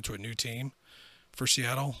Gourde into a new team for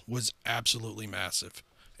Seattle was absolutely massive,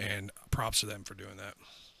 and props to them for doing that.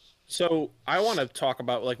 So I want to talk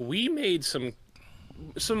about, like, we made some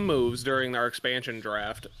moves during our expansion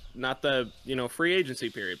draft, not the free agency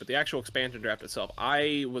period, but the actual expansion draft itself.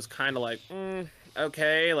 I was kind of like,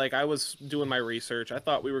 okay, like I was doing my research. I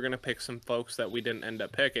thought we were gonna pick some folks that we didn't end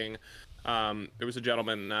up picking. There was a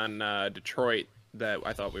gentleman on Detroit that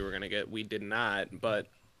I thought we were gonna get. We did not, but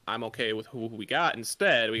I'm okay with who we got.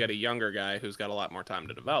 Instead, we got a younger guy who's got a lot more time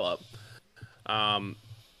to develop.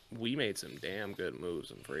 We made some damn good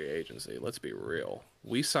moves in free agency. Let's be real.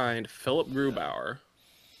 We signed Philip Grubauer.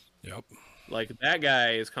 Yep. Like, that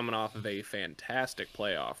guy is coming off of a fantastic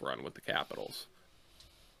playoff run with the Capitals.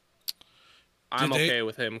 I'm okay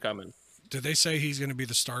with him coming. Did they say he's going to be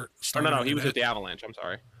the start? No, he was with the Avalanche. I'm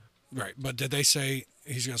sorry. Right, but did they say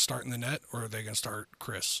he's going to start in the net, or are they going to start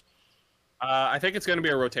Chris? I think it's going to be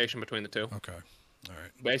a rotation between the two. Okay. All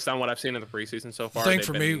right. Based on what I've seen in the preseason so far. The thing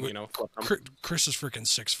for me, Chris is freaking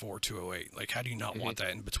 6'4", 208. Like, how do you not want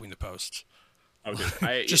that in between the posts? Oh,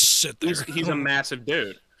 dude. Just sit there. He's a massive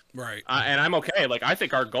dude. Right. And I'm okay. Like, I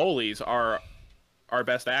think our goalies are our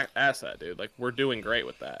best asset, dude. Like, we're doing great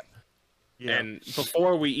with that. Yeah. And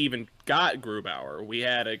before we even got Grubauer, we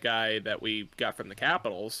had a guy that we got from the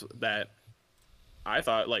Capitals that I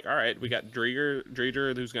thought, like, all right, we got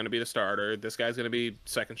Drieger, who's going to be the starter. This guy's going to be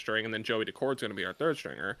second string, and then Joey Decort's going to be our third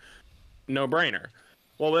stringer. No brainer.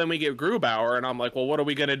 Well, then we get Grubauer, and I'm like, well, what are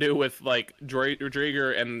we going to do with, like,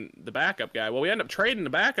 Drieger and the backup guy? Well, we end up trading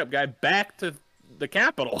the backup guy back to the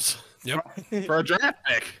Capitals. Yep. For a draft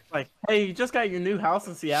pick. Like, hey, you just got your new house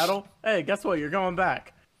in Seattle? Hey, guess what? You're going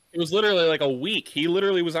back. It was literally like a week. He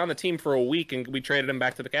literally was on the team for a week, and we traded him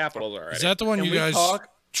back to the Capitals already. Is that the one Can you we guys talk?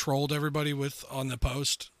 trolled everybody with on the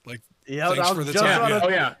post? Like, Yeah, thanks I for was the just time. about to- Oh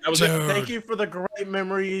yeah, that was it. Dude, Thank you for the great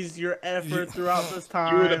memories, your effort throughout this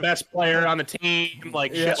time. You were the best player on the team,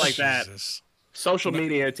 like Yeah. shit like that. Jesus. Social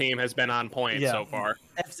media team has been on point Yeah. so far.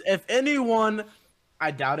 If anyone,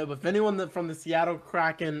 I doubt it, but if anyone from the Seattle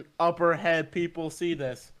Kraken upper head people see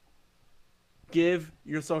this, give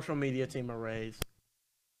your social media team a raise.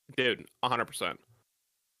 Dude, 100%.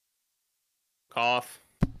 Cough.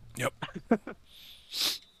 Yep.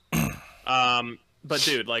 But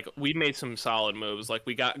dude, like we made some solid moves. Like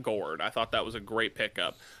we got Gord. I thought that was a great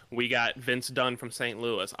pickup. We got Vince Dunn from St.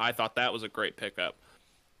 Louis. I thought that was a great pickup.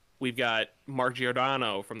 We've got Mark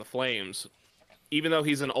Giordano from the Flames. Even though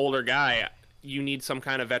he's an older guy, you need some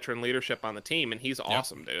kind of veteran leadership on the team, and he's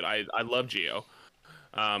awesome, dude. I love Gio.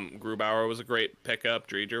 Grubauer was a great pickup.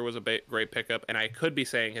 Dreger was a great pickup, and I could be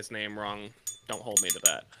saying his name wrong. Don't hold me to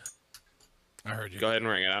that. I heard you. Go ahead and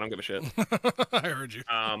ring it. I don't give a shit. I heard you.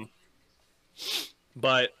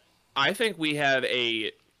 But I think we have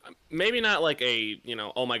a maybe not like a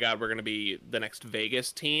oh my god, we're gonna be the next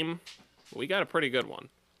Vegas team. But we got a pretty good one.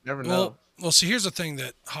 Never know. Well, see, here's the thing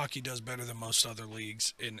that hockey does better than most other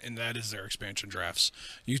leagues, and that is their expansion drafts.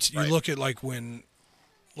 You Right. look at when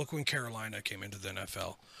Carolina came into the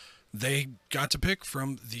NFL, they got to pick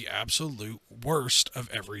from the absolute worst of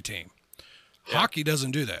every team. Yeah. Hockey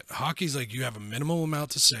doesn't do that. Hockey's like you have a minimal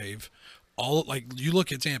amount to save. You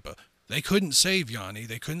look at Tampa, they couldn't save Yanni,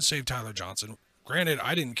 they couldn't save Tyler Johnson. Granted,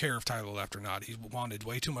 I didn't care if Tyler left or not. He wanted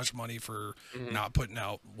way too much money for not putting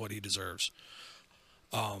out what he deserves.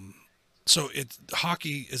 So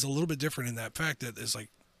hockey is a little bit different in that fact that it's like,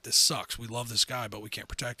 this sucks. We love this guy, but we can't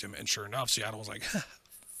protect him. And sure enough, Seattle was like,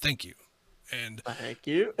 thank you. And Thank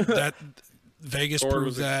you. that Vegas Gord proved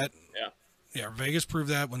was that. Yeah. Yeah, Vegas proved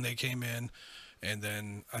that when they came in. And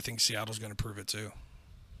then I think Seattle's going to prove it too.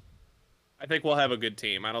 I think we'll have a good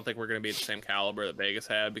team. I don't think we're going to be at the same caliber that Vegas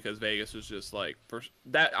had because Vegas was just like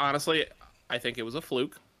that. Honestly, I think it was a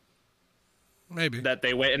fluke Maybe. that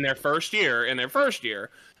they went in their first year.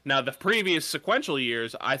 Now, the previous sequential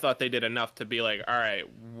years, I thought they did enough to be like, all right,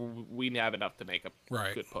 we have enough to make a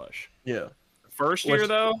Right. good push. Yeah. First year,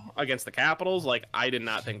 though, against the Capitals, like, I did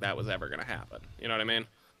not think that was ever going to happen. You know what I mean?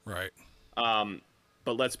 Right.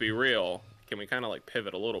 But let's be real. Can we kind of, like,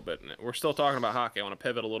 pivot a little bit? We're still talking about hockey. I want to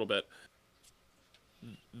pivot a little bit.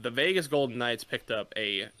 The Vegas Golden Knights picked up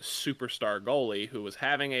a superstar goalie who was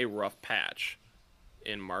having a rough patch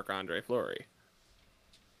in Marc-Andre Fleury.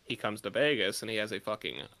 He comes to Vegas and he has a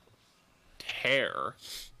fucking tear,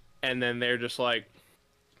 and then they're just like,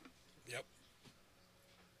 Yep.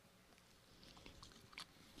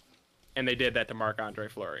 and they did that to Marc-Andre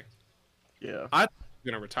Fleury. Yeah. I thought he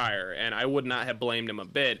was gonna retire, and I would not have blamed him a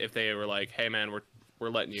bit if they were like, "Hey man, we're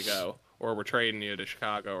letting you go, or we're trading you to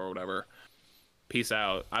Chicago or whatever. Peace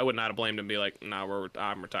out." I would not have blamed him. And be like, "Nah,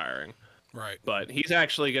 I'm retiring." Right. But he's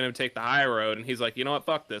actually going to take the high road, and he's like, you know what,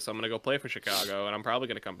 fuck this. I'm going to go play for Chicago, and I'm probably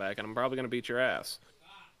going to come back, and I'm probably going to beat your ass.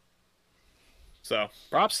 So,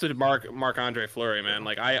 props to Marc-Andre Fleury, man.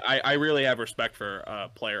 Like, I really have respect for a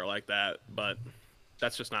player like that, but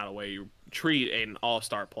that's just not a way you treat an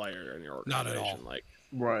all-star player in your Not organization. at all. Like,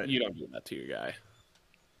 Right. you don't do that to your guy.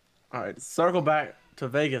 All right. Circle back to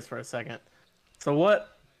Vegas for a second. So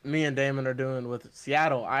what me and Damon are doing with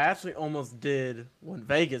Seattle, I actually almost did when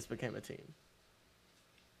Vegas became a team.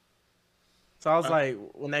 So I was like,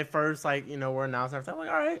 when they first were announced, everything, I'm like,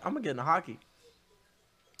 all right, I'm gonna get into hockey.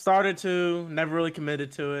 Started to, never really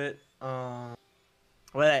committed to it. But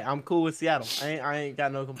hey, I'm cool with Seattle. I ain't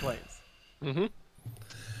got no complaints. Mm-hmm.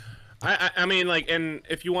 I mean, like, and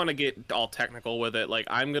if you want to get all technical with it, like,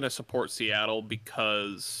 I'm gonna support Seattle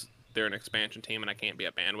because they're an expansion team and I can't be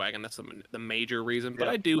a bandwagon. That's the major reason. But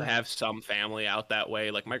Yeah. I do have some family out that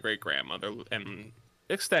way. Like my great grandmother and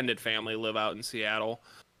extended family live out in Seattle.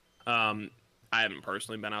 I haven't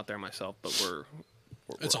personally been out there myself, but It's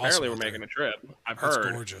apparently awesome we're out there. making a trip. I've It's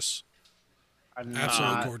heard. gorgeous. I'm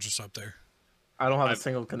Absolutely not- gorgeous up there. I don't have a I've-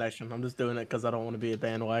 single connection. I'm just doing it because I don't want to be a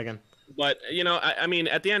bandwagon. But I mean,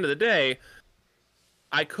 at the end of the day,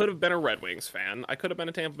 I could have been a Red Wings fan. I could have been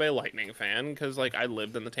a Tampa Bay Lightning fan because, like, I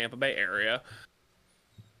lived in the Tampa Bay area.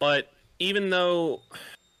 But even though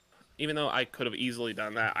I could have easily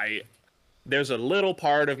done that, there's a little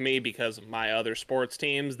part of me because of my other sports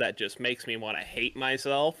teams that just makes me want to hate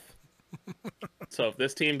myself. So if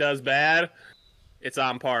this team does bad, it's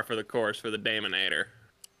on par for the course for the Damonator.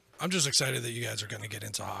 I'm just excited that you guys are going to get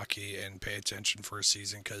into hockey and pay attention for a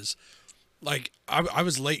season because, like, I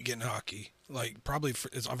was late getting hockey. Like, probably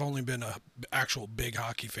I've only been a actual big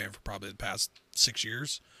hockey fan for probably the past 6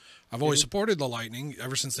 years. I've always supported the Lightning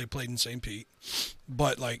ever since they played in St. Pete.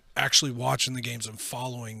 But like actually watching the games and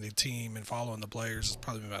following the team and following the players has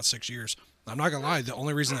probably been about 6 years. I'm not gonna lie, the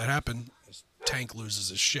only reason that happened is Tank loses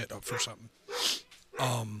his shit up for something.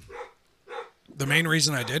 The main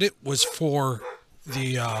reason I did it was for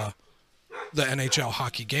the NHL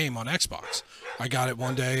hockey game on Xbox. I got it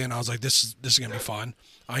one day and I was like, this is gonna be fun.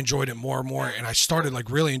 I enjoyed it more and more, and I started like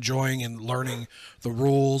really enjoying and learning the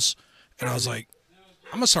rules. And I was like,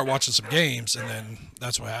 I'm gonna start watching some games, and then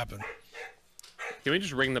that's what happened. Can we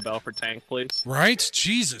just ring the bell for Tank, please? Right?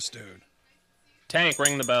 Jesus, dude. Tank,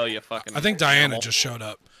 ring the bell, you fucking. I think Diana animal. just showed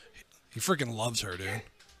up. He freaking loves her, dude.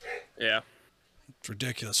 Yeah. It's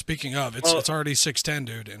ridiculous. Speaking of, it's already 6:10,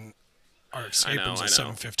 dude, and our escape I know. at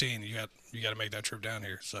 7:15. You got to make that trip down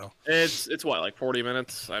here. So It's what, like 40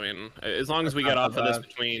 minutes? I mean, as long as we get off of this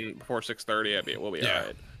before 6:30, we'll be all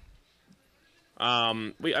right.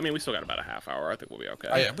 We still got about a half hour. I think we'll be okay.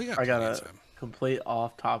 I got a complete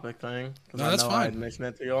off-topic thing. No, that's fine. I mentioned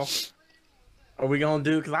it to y'all. Are we gonna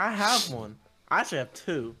do? Because I have one. I actually have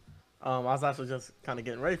two. I was actually just kind of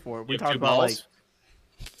getting ready for it. We You have talked two about balls?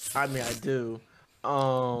 I mean, I do.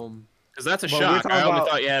 Because that's a But we're shock. talking I only about-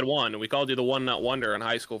 thought you had one, and we called you the one nut wonder in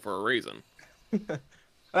high school for a reason.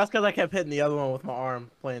 That's because I kept hitting the other one with my arm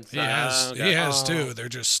playing. he has okay. he has two. They're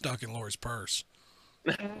just stuck in Lori's purse.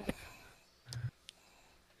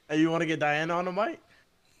 Hey, you want to get Diana on the mic?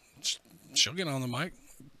 She'll get on the mic.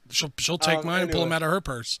 She'll take mine and pull them anyway. out of her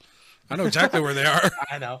purse. I know exactly where they are.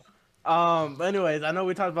 I know. But anyways, I know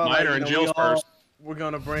we talked about Mine are in Jill's purse. we're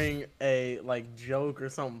gonna bring a like joke or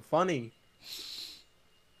something funny.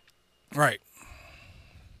 Right.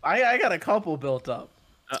 I got a couple built up.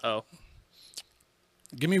 Uh-oh.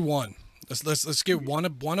 Give me one. Let's get one a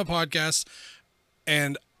podcast,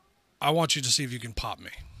 and I want you to see if you can pop me.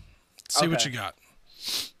 See what Okay. you got.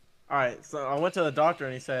 All right, so I went to the doctor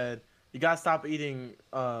and he said you gotta stop eating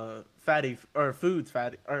fatty or foods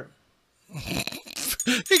fatty or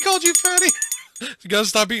He called you fatty. You gotta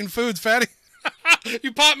stop eating foods, fatty.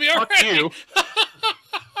 You popped me Fuck already. you.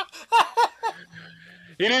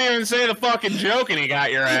 You didn't even say the fucking joke, and he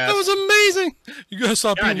got your That ass. was amazing. You gotta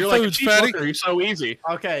stop God, eating you're like a foods, cheap fatty. hooker. You're so easy.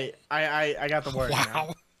 okay. I got the word. now.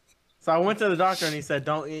 Wow. So I went to the doctor and he said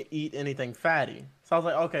don't eat anything fatty. So I was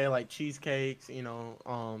like, okay, like cheesecakes,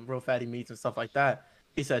 real fatty meats and stuff like that.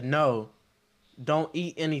 He said no, don't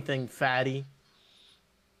eat anything fatty.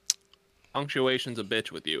 Punctuation's a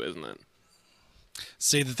bitch with you, isn't it?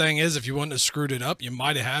 See, the thing is, if you wouldn't have screwed it up, you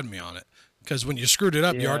might have had me on it. Because when you screwed it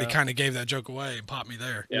up, you already Yeah. kind of gave that joke away and popped me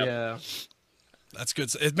there. Yep. Yeah. That's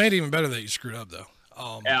good. It made it even better that you screwed up, though.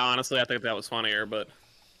 Yeah, honestly, I think that was funnier, but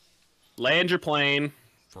land your plane.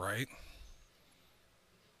 Right.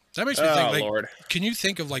 That makes me think. Oh, Like, Lord. can you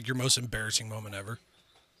think of like your most embarrassing moment ever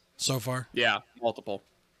so far? Yeah, multiple.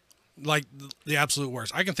 Like the absolute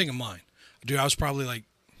worst. I can think of mine. Dude, I was probably like,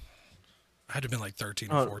 I had to have been like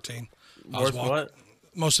 13 or 14. I was Worth what?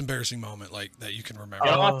 Most embarrassing moment like that you can remember.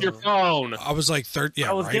 Get off your phone. I was like 13.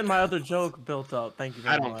 Yeah, I was right. getting my other joke built up. Thank you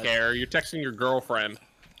very I much. don't care. You're texting your girlfriend.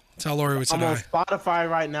 Tell Lori we said I'm on hi. Spotify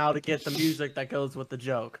right now to get the music that goes with the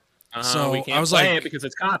joke. So, we can't I was play like- it because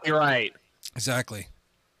it's copyright. Exactly.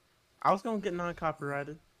 I was gonna get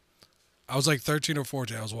non-copyrighted. I was like 13 or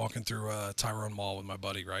 14. I was walking through Tyrone Mall with my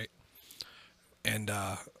buddy, right? And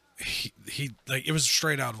he like it was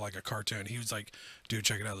straight out of like a cartoon. He was like, "Dude,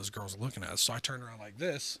 check it out. Those girls are looking at us." So I turned around like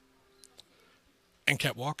this and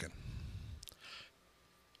kept walking.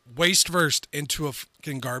 Waist first into a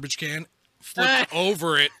fucking garbage can, flipped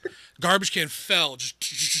over it. Garbage can fell.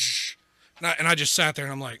 Just and I just sat there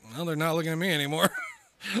and I'm like, "Well, they're not looking at me anymore."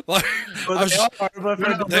 Like, But I was they just- are, but for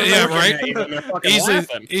the- yeah, Looking right. at you and they're fucking easily,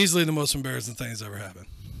 laughing. easily the most embarrassing thing that's ever happened.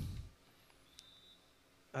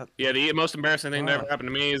 Yeah, the most embarrassing thing that Wow. ever happened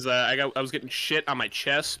to me is I was getting shit on my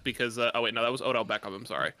chest because oh wait, no, that was Odell Beckham. I'm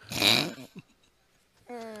sorry.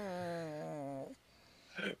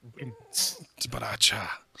 Baracha.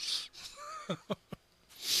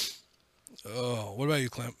 Oh, what about you,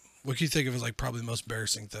 Clint? What can you think of as like probably the most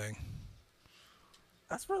embarrassing thing?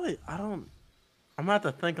 That's really I'm gonna have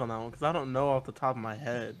to think on that one because I don't know off the top of my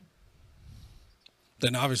head.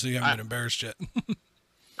 Then obviously you haven't been embarrassed yet.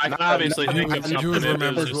 I can obviously no, think no, of you something. would It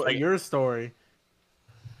remember was just like, Your story.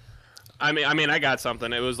 I mean, I got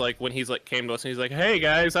something. It was like when he's like came to us and he's like, "Hey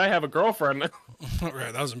guys, I have a girlfriend." That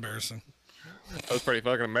Right, that was embarrassing. was pretty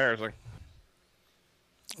fucking embarrassing.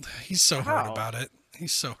 He's so hurt How? about it.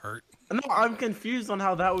 He's so hurt. No, I'm confused on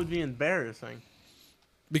how that would be embarrassing.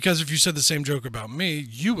 Because if you said the same joke about me,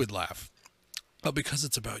 you would laugh. But because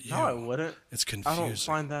it's about you, No, I wouldn't. it's I don't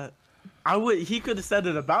confusing. find that. I would. He could have said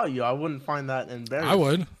it about you. I wouldn't find that embarrassing. I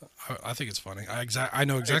would. I think it's funny. I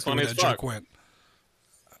know exactly funny where as that fuck. joke went.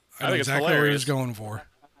 I I know think it's exactly where he was hilarious. going for.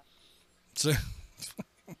 So,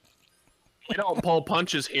 We don't pull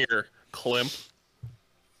punches here, Climp.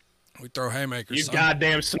 we throw haymakers. You son.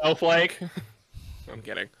 goddamn snowflake. I'm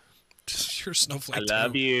kidding. You're a snowflake. I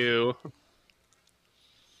love too. you.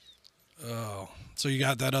 Oh, so you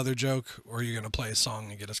got that other joke, or are you gonna play a song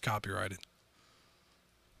and get us copyrighted?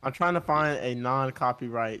 I'm trying to find a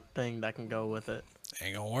non-copyright thing that can go with it.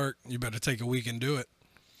 Ain't gonna work. You better take a week and do it.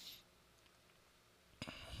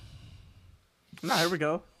 No, here we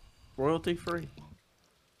go. Royalty free.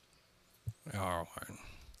 All right.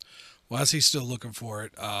 Well, as he's still looking for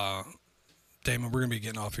it, Damon, we're gonna be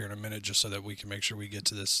getting off here in a minute just so that we can make sure we get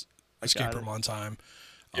to this escape got room it. on time.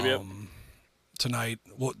 Yep. Tonight,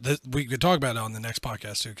 well, we could talk about it on the next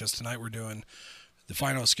podcast too, because tonight we're doing the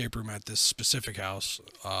final escape room at this specific house.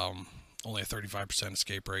 Only a 35%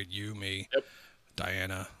 escape rate. You, me, Yep.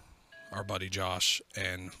 Diana, our buddy Josh,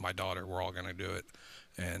 and my daughter. We're all gonna do it,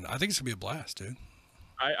 and I think it's gonna be a blast, dude.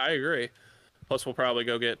 I agree. Plus, we'll probably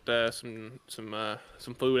go get some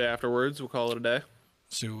food afterwards. We'll call it a day.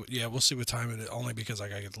 So yeah, we'll see what time it is. Only because I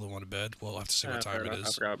gotta get the little one to bed. We'll have to see what Fair time it enough. I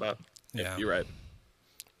is. forgot about. Yeah. You're right.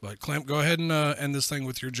 But Clamp, go ahead and end this thing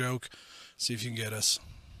with your joke. See if you can get us.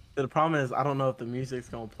 The problem is I don't know if the music's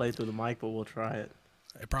gonna play through the mic, but we'll try it.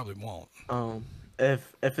 It probably won't.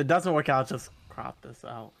 If it doesn't work out, just crop this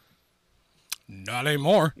out. Not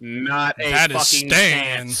anymore. Not a That is fucking Stan.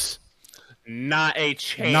 chance. Not a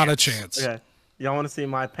chance. Not a chance. Okay. Y'all want to see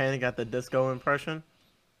my Panic at the Disco impression?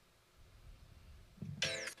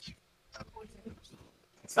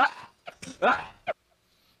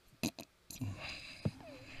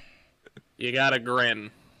 You gotta grin.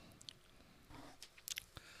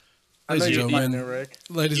 I know Ladies and you're gentlemen, getting it, Rick.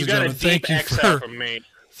 ladies You and got a gentlemen, deep thank you exhale for from me.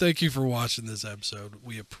 thank you for watching this episode.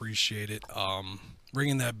 We appreciate it.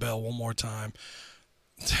 Ringing that bell one more time,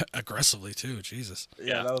 aggressively too. Jesus. Yeah,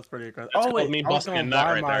 Yeah. that was pretty aggressive. That's Oh wait, called me I was busting gonna a nut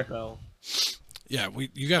buy right my there. bell. Yeah,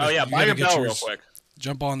 you gotta. Oh yeah, you buy gotta your get bell real yours. quick.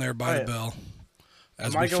 Jump on there, buy Oh, the yeah. bell.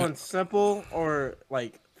 As Am I we going simple or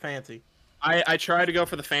like fancy? I tried to go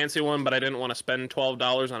for the fancy one, but I didn't want to spend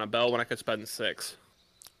 $12 on a bell when I could spend $6.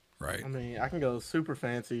 right. I mean, I can go super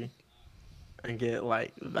fancy and get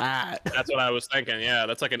like that. That's what I was thinking. Yeah,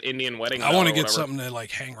 that's like an Indian wedding. I bell want to or get whatever. something to like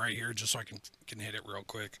hang right here, just so I can hit it real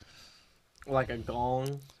quick. Like a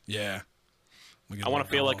gong. Yeah. I want to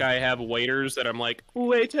feel like I have waiters that I'm like,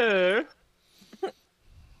 waiter.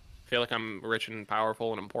 Feel like I'm rich and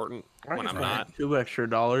powerful and important I when can I'm spend not. $2 extra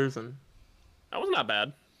and That was not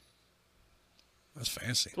bad. That's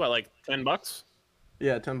fancy. It's what, like $10?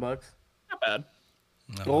 yeah, $10. Not bad.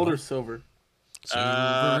 No, Gold or silver?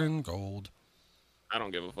 silver and gold. I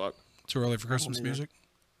don't give a fuck. Too early for Christmas either. music?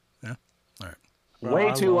 Yeah. All right. Bro, Way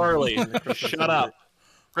I too love early. Christmas Shut up.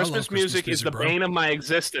 Christmas Christmas music is music, the bro. bane of my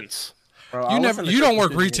existence. Bro, I You listen to don't Christmas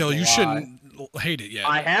work music retail. a You lot. shouldn't hate it yet.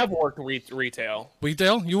 I have worked retail.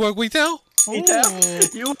 Retail? You work retail? Retail? Ooh.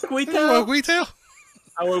 You work You work retail? retail?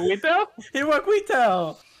 I work retail? You work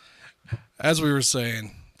retail? As we were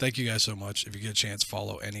saying, thank you guys so much. If you get a chance,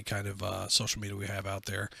 follow any kind of social media we have out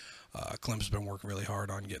there. Clem's been working really hard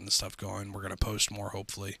on getting the stuff going. We're going to post more,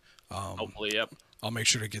 hopefully. Hopefully, yep. I'll make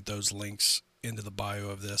sure to get those links into the bio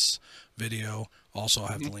of this video. Also, I'll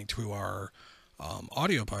have the link to our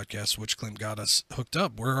audio podcast, which Clem got us hooked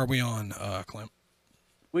up. Where are we on, Clem?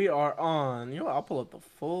 We are on. You know, I'll pull up the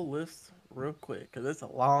full list real quick because it's a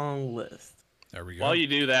long list. There we go. While you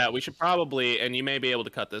do that, we should probably, and you may be able to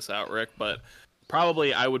cut this out, Rick, but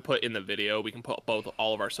probably I would put in the video, we can put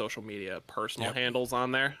all of our social media personal Yep. handles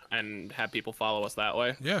on there and have people follow us that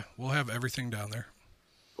way. Yeah, we'll have everything down there.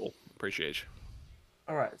 Cool. Appreciate you.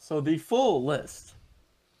 All right, so the full list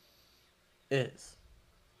is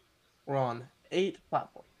we're on 8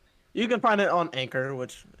 platforms. You can find it on Anchor,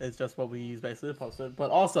 which is just what we use basically to post it, but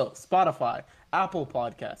also Spotify, Apple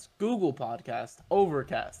Podcasts, Google Podcasts,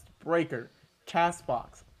 Overcast, Breaker,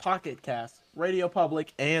 Castbox, Pocket Cast, Radio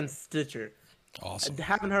Public, and Stitcher. Awesome. I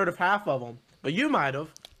haven't heard of half of them, but you might have,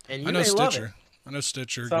 and you I know may love it. Stitcher. I know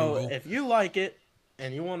Stitcher, So Google. if you like it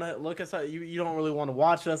and you want to look us up, you don't really want to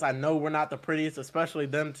watch us. I know we're not the prettiest, especially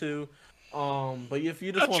them two. But if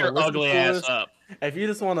you just Shut want to your listen ugly to ass us, up. if you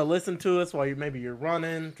just want to listen to us while maybe you're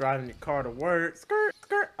running, driving your car to work, skirt,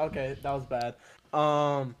 skirt. Okay, that was bad.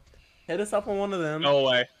 Hit us up on one of them, Go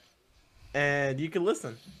away. and you can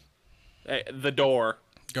listen. Hey, the door.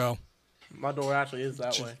 Go. My door actually is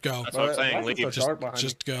that way. Just go. That's what I'm saying. Why is it Leave. so dark behind me?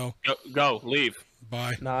 Just go. Go. Leave.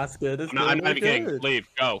 Bye. Nah, it's good. It's I'm good. not We're even kidding. good. Leave.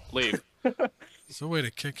 Go. Leave. Is there a way to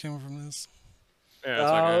kick him from this? Yeah, it's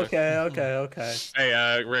Oh, like, okay.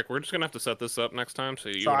 hey, Rick, we're just gonna have to set this up next time so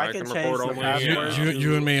you So and I I can can change record the only. password.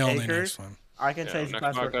 You and me only Anchor. next time. I can Yeah, change the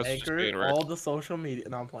next password podcast is just being Anchor, Rick. all the social media.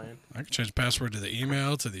 No, I'm playing. I can change the password to the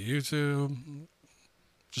email, to the YouTube.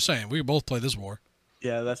 Just saying, we can both play this war.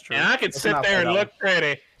 Yeah, that's true. And I could Let's sit not there play and that look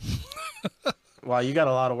pretty. one. Wow, you got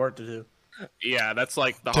a lot of work to do. Yeah, that's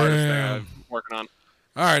like the hardest thing Damn. I'm working on.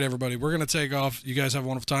 All right, everybody, we're gonna take off. You guys have a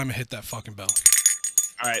wonderful time and hit that fucking bell.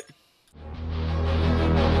 All right.